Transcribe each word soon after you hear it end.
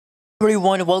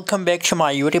Everyone, welcome back to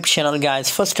my YouTube channel,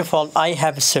 guys. First of all, I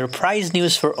have surprise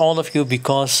news for all of you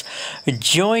because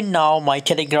join now my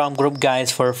Telegram group,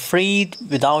 guys, for free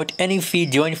without any fee.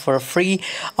 Join for free,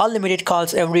 unlimited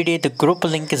calls every day. The group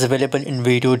link is available in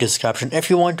video description. If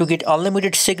you want to get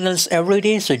unlimited signals every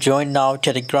day, so join now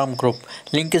Telegram group.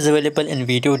 Link is available in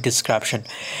video description.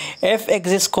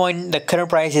 FXS coin, the current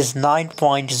price is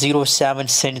 9.07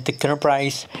 cent. The current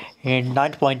price and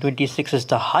 9.26 is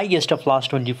the highest of last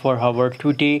 24 hours.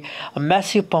 Today a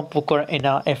massive pump occurred in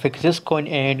a FXS coin,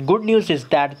 and good news is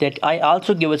that I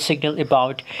also give a signal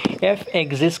about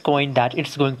FXS coin that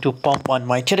it's going to pump on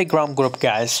my Telegram group,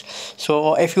 guys.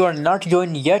 So if you are not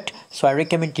joined yet, so I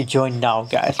recommend to join now,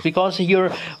 guys, because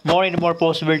here more and more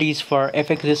possibilities for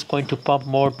FXS coin to pump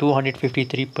more.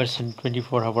 253%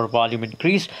 24-hour volume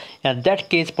increase, and that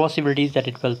case possibilities that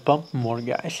it will pump more,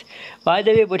 guys. By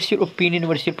the way, what's your opinion,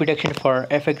 what's your prediction for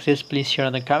FXS? Please share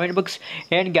in the comment box,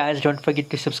 and guys, don't forget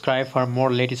to subscribe for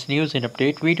more latest news and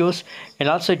update videos, and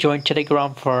also join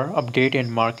Telegram for update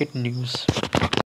and market news.